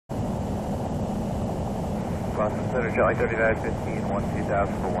Boston Center, Jelly 3915,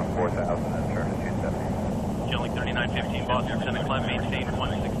 2000 for 14,000, and turn to 270. Jelly 3915, Boston Center, climb maintain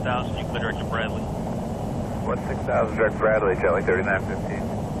 16,000, you clear direct to Bradley. 16,000, direct Bradley, Jelly 3915.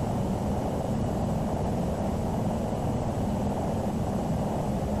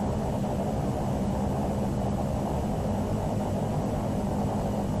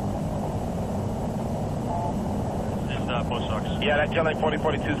 Yeah, that Jelly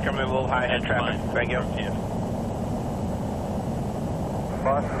 4042 is coming in a little high head traffic. Thank you.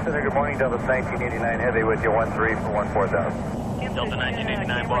 Boston Center, good morning. Delta 1989 Heavy with you, 13 for 14,000. Delta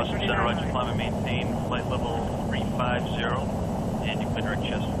 1989 Boston Center, roger, climb and maintain flight level 350, and you clear direct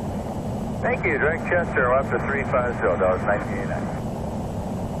Chester. Thank you, direct Chester, up to 350, Delta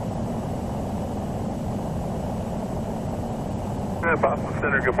 1989. Boston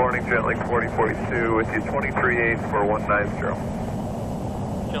Center, good morning, Jetlag 4042 with you, 23.8 for 190.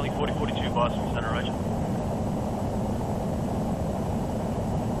 Jetlag 4042, Boston Center, roger.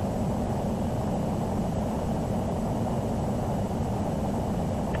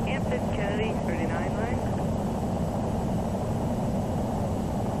 Hampton Kennedy, 39 line.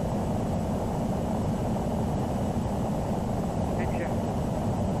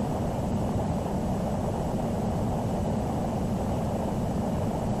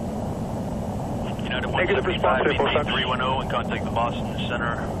 Negative response, 310 and contact the Boston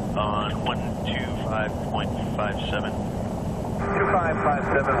Center on 125.57.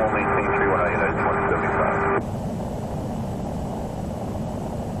 2557 will maintain 310 United 175.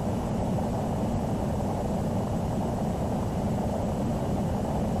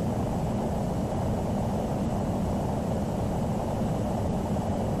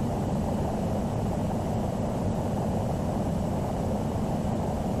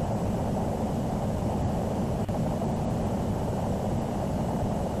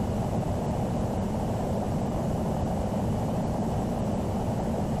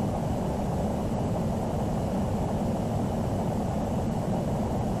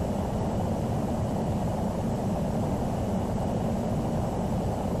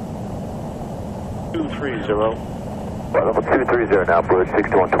 Zero. Right, level 230 now, Bridge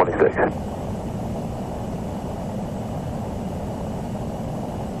 6126.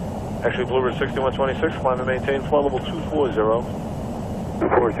 Actually, Bluebird 6126, climb and maintain flight level 240.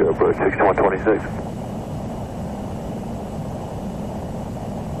 240, Bridge 6126.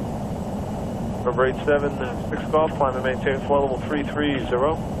 Number 876 golf, climb and maintain flight level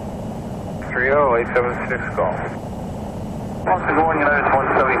 330. 876 golf. Boston going United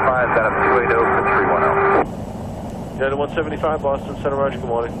 175, got up 280 for 310. United 175, Boston Center, roger, good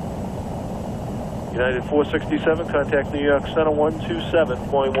morning. United 467, contact New York Center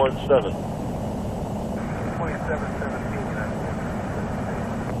 127.17. 2717.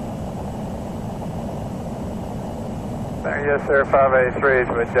 Yes, sir, 583,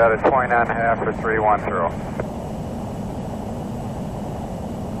 switch out at 29.5 for 310.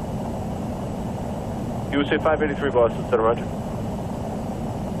 USA 583, Boston Center, roger.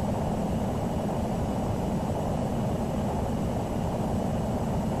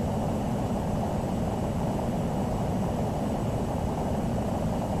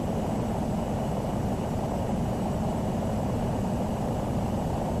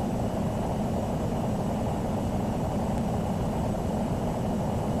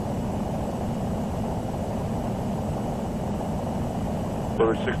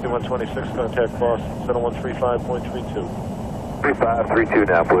 Bluebird 6126, contact Boston Center 135.32. 3532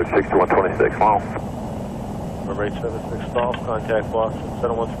 now, Bluebird 6126, wow. Number 876 golf, contact Boston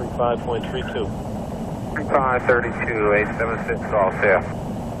Center 135.32. 3532, 876 golf, yeah.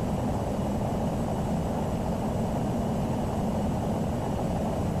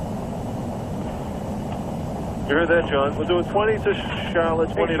 You heard that, John? We're doing 20 to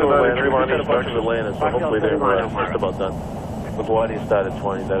Charlotte, 20 to Atlanta. We've got a bunch of Atlanta, so hopefully they're just about done. But why do you start at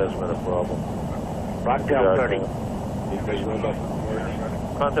 20? That hasn't been a problem. Rockdale 30.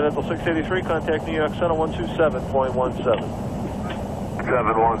 Continental 683, contact New York Center 127.17.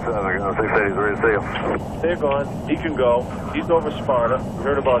 717, 683, see you. They're gone. He can go. He's over Sparta. We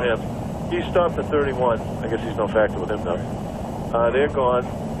heard about him. He stopped at 31. I guess he's no factor with him now. They're gone.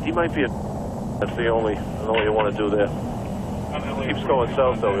 He might be a... That's the only you want to do there. Keeps going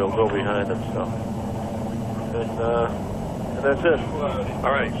south, though. He'll go behind him, so... And that's it.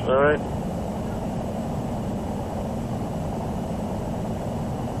 All right. All right.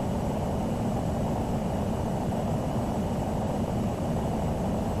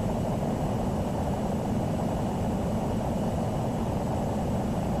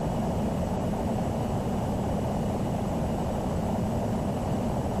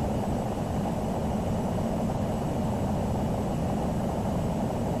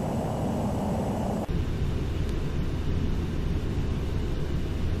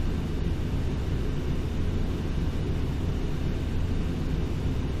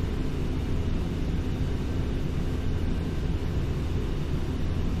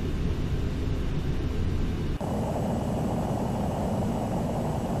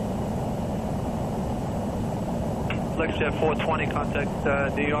 FlexJet 420, contact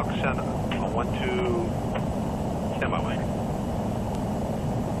New York Center on 12, stand by way.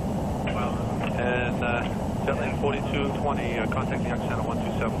 And Jetlane 4220, contact New York Center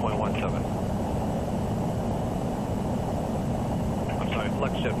 127.17. I'm sorry,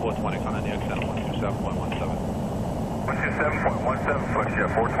 FlexJet 420, contact New York Center 127.17. 127.17, FlexJet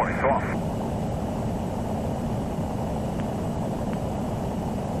 420, so off.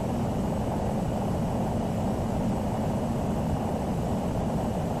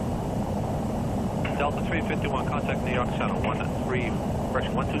 Delta 351, contact New York Center,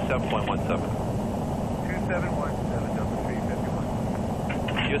 127.17. 2717, Delta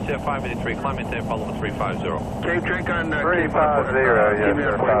 351. USF 583, climb maintain, follow 350. Cape Drake on 350, yes,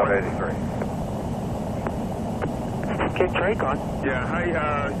 sir, 583. Cape Drake on? Yeah, hi,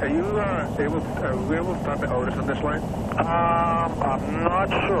 are we able to stop at Otis on this line? I'm not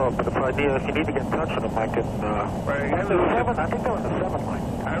sure, but if you need to get in touch with him, I can, I think that was the 7 line.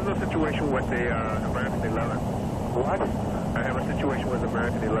 I have a situation with the American 11. What? I have a situation with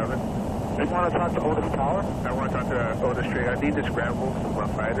American 11. You want to talk to Otis Tower? I want to talk to Otis Street. I need to scramble some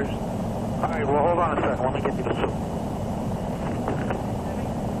fighters. All right, well, hold on a second. Let me get you the suit.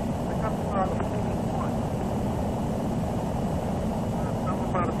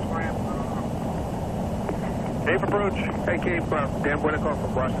 Cape approach. Hey, Cape, Dan Winnicott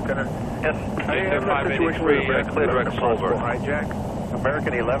from Boston Center. Yes, I have a situation with American 11, possible hijack.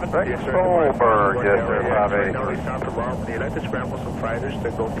 American 11? Yes, sir. Solberg, yes, sir, Right now, 583. he's south of Albany. I'd like to scramble some fighters to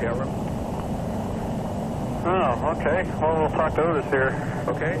go tail him. Oh, okay. Well, we'll talk to Otis here.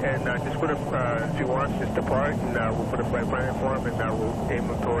 Okay, and just put a, if he wants, just depart, and we'll put a flight plan for him, and we'll aim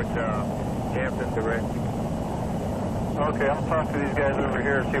him towards Hampton direct. Okay, I'll talk to these guys over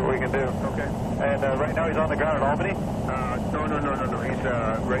here and see what we can do. Okay. And right now he's on the ground in Albany? No. He's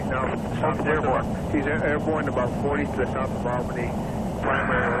right now south of airborne. He's airborne about 40 to the south of Albany.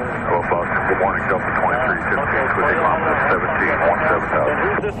 Primarily. Hello, Boston. Good morning, Delta 2315. Clicking off 17, 17,000. And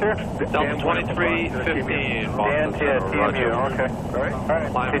who's this here? Delta 2315, Boston Center, TMU, okay. All right.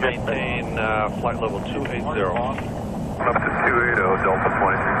 Climb maintain, flight level 280. Up to 280, Delta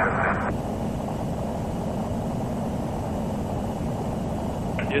 2315.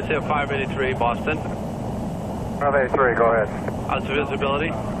 USF 583, Boston. 583, go ahead. How's the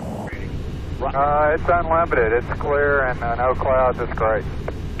visibility? It's unlimited. It's clear and no clouds. It's great.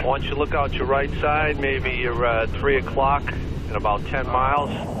 Once you look out your right side, maybe you're 3 o'clock in about 10 miles.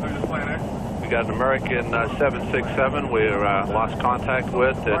 We got an American 767 we lost contact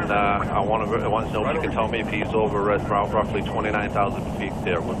with, and I want to know if you can tell me if he's over at roughly 29,000 feet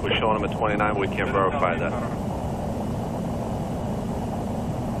there. We're showing him at 29, we can't verify that.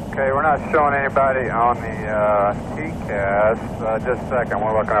 Okay, we're not showing anybody on the TCAS. Just a second,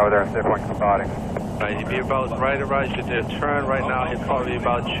 we're looking over there and see if we can spot him. Right, he'd be about right around your turn right now. He'd probably be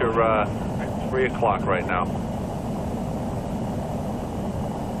about your 3 o'clock right now.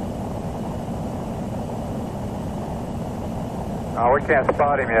 We can't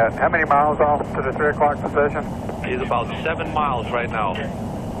spot him yet. How many miles off to the 3 o'clock position? He's about 7 miles right now,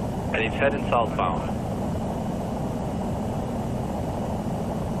 and he's heading southbound.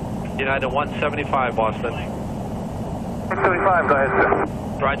 United 175, Boston. 175, go ahead, sir.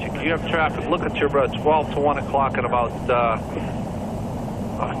 Roger, you have traffic. Look at your 12 to 1 o'clock at about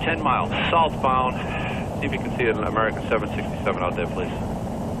 10 miles southbound. See if you can see an American 767 out there, please.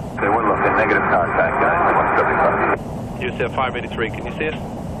 They were looking negative contact, United 175. USF 583, can you see it?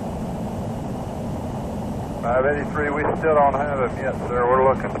 583, we still don't have him yet, sir. We're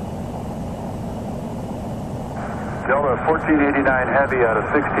looking. Delta 1489 Heavy out of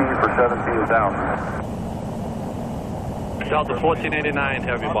 16 for 17,000. Delta 1489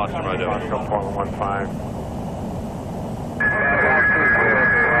 Heavy, Boston, right there. 1.15.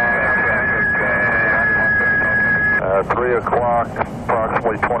 3 o'clock,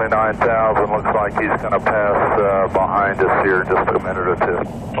 approximately 29,000. Looks like he's going to pass behind us here in just a minute or two.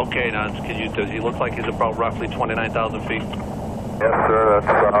 Okay, now does he look like he's about roughly 29,000 feet? Yes, sir.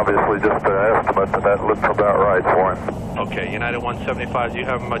 That's obviously just an estimate, but that looks about right for him. Okay, United 175, you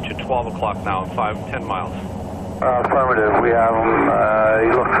have him at your 12 o'clock now, 10 miles. Affirmative. We have him.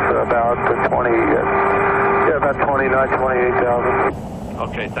 He looks about 28,000.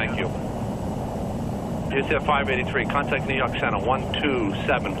 Okay, thank you. USF 583, contact New York Center,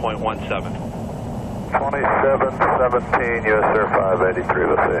 127.17. 2717, US Air 583,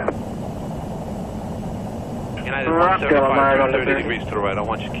 let's see. United 175, 30 degrees to the right. I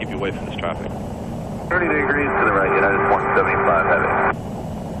want you to keep you away from this traffic. 30 degrees to the right, United 175 heavy.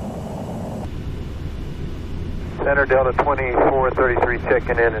 Center Delta 2433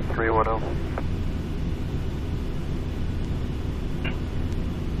 checking in at 310.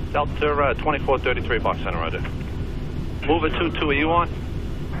 Delta 2433, Boston Center, roger. Mover 22, are you on?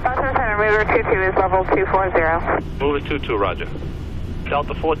 Boston Center, mover 22 is level 240. Mover 22, roger.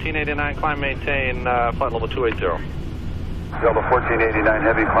 Delta 1489, climb, maintain, flight level 280. Delta 1489,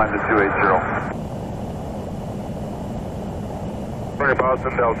 heavy, climb to 280. Sorry,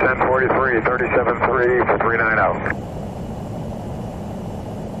 Boston, Delta 1043, 37.3 for 390.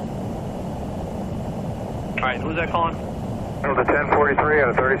 All right, who's that calling? Delta 1043 out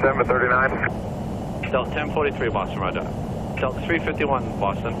of 37 to 39. Delta 1043, Boston, roger. Delta 351,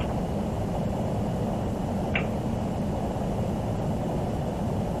 Boston.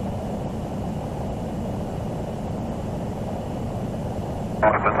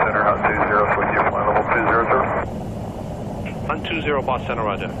 Boston Center, Hunt 20, switch you flight level 200. Hunt 20, Boston Center,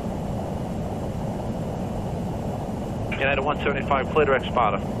 roger. United 175, clear direct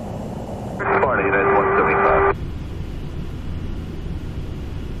spotter. Florida, United 175.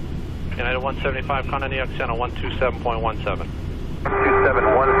 United 175, Contact New York Center, 127.17.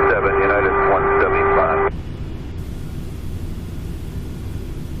 2717, United 175.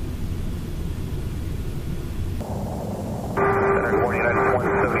 Center 4, United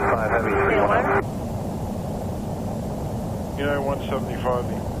 175, heavy 310. United 175,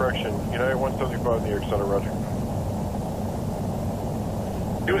 the correction. United 175, New York Center, roger.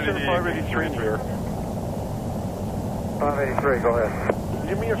 US Air 583 in New York. 583, go ahead.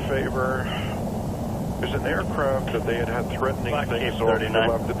 Do me a favor. There's an aircraft that they had threatening things off to the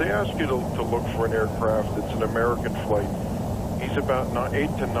left. Did they ask you to look for an aircraft? It's an American flight. He's about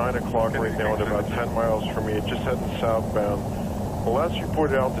 8 to 9 o'clock right now and about 10 miles from me. It just heading southbound. The last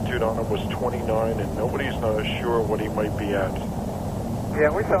reported altitude on it was 29, and nobody's not sure what he might be at. Yeah,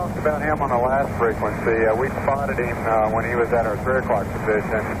 we talked about him on the last frequency. We spotted him when he was at our 3 o'clock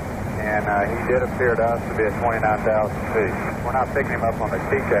position, and he did appear to us to be at 29,000 feet. We're not picking him up on the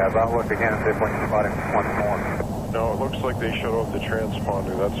TCAS. I'll look again and see if we can spot him once more. No, it looks like they shut off the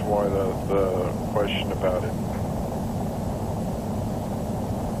transponder. That's why the question about it.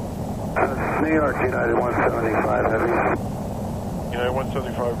 New York, United 175, heavy. United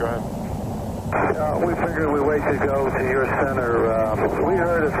 175, go ahead. We figured we'd wait to go to your center. We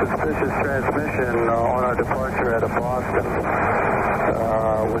heard a suspicious transmission on our departure out of Boston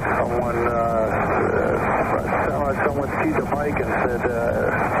with someone keyed the mic and said,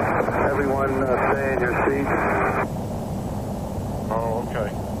 everyone stay in your seats. Oh, okay.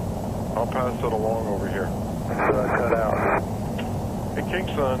 I'll pass that along over here. It's cut out. Hey,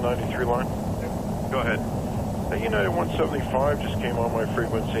 Kingston 93 line. Go ahead. Hey, United 175 just came on my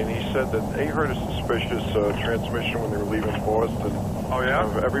frequency, and he said that they heard a suspicious transmission when they were leaving Boston. Oh, yeah?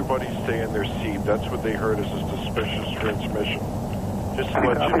 Of everybody stay in their seat. That's what they heard as a suspicious transmission. Just to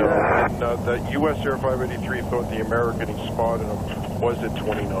let you know. And that US Air 583 thought the American he spotted him was at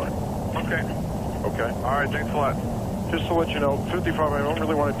 29. Okay. Okay? All right, thanks a lot. Just to let you know, 55, I don't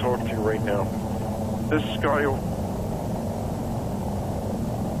really want to talk to you right now. This guy...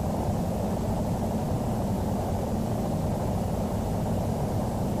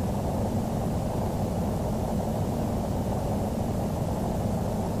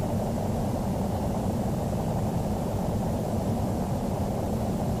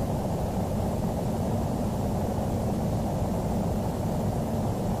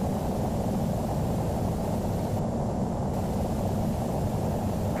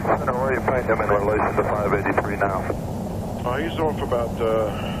 Where you find him in relation to 583 now? he's off about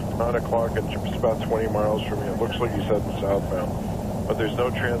 9 o'clock and just about 20 miles from me. It looks like he's heading southbound. But there's no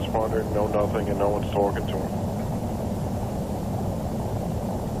transponder, no nothing, and no one's talking to him.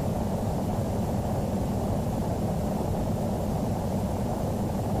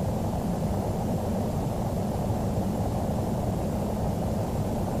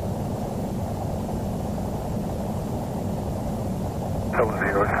 Hello,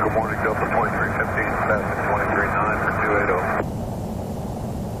 New York. Good morning, Delta 2315, passing 23.9 for 280.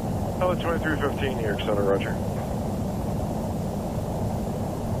 Hello, 2315, New York Center, roger.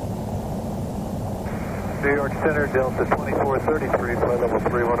 New York Center, Delta 2433, flight level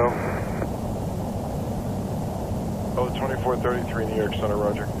 310. Hello, 2433, New York Center,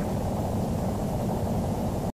 roger.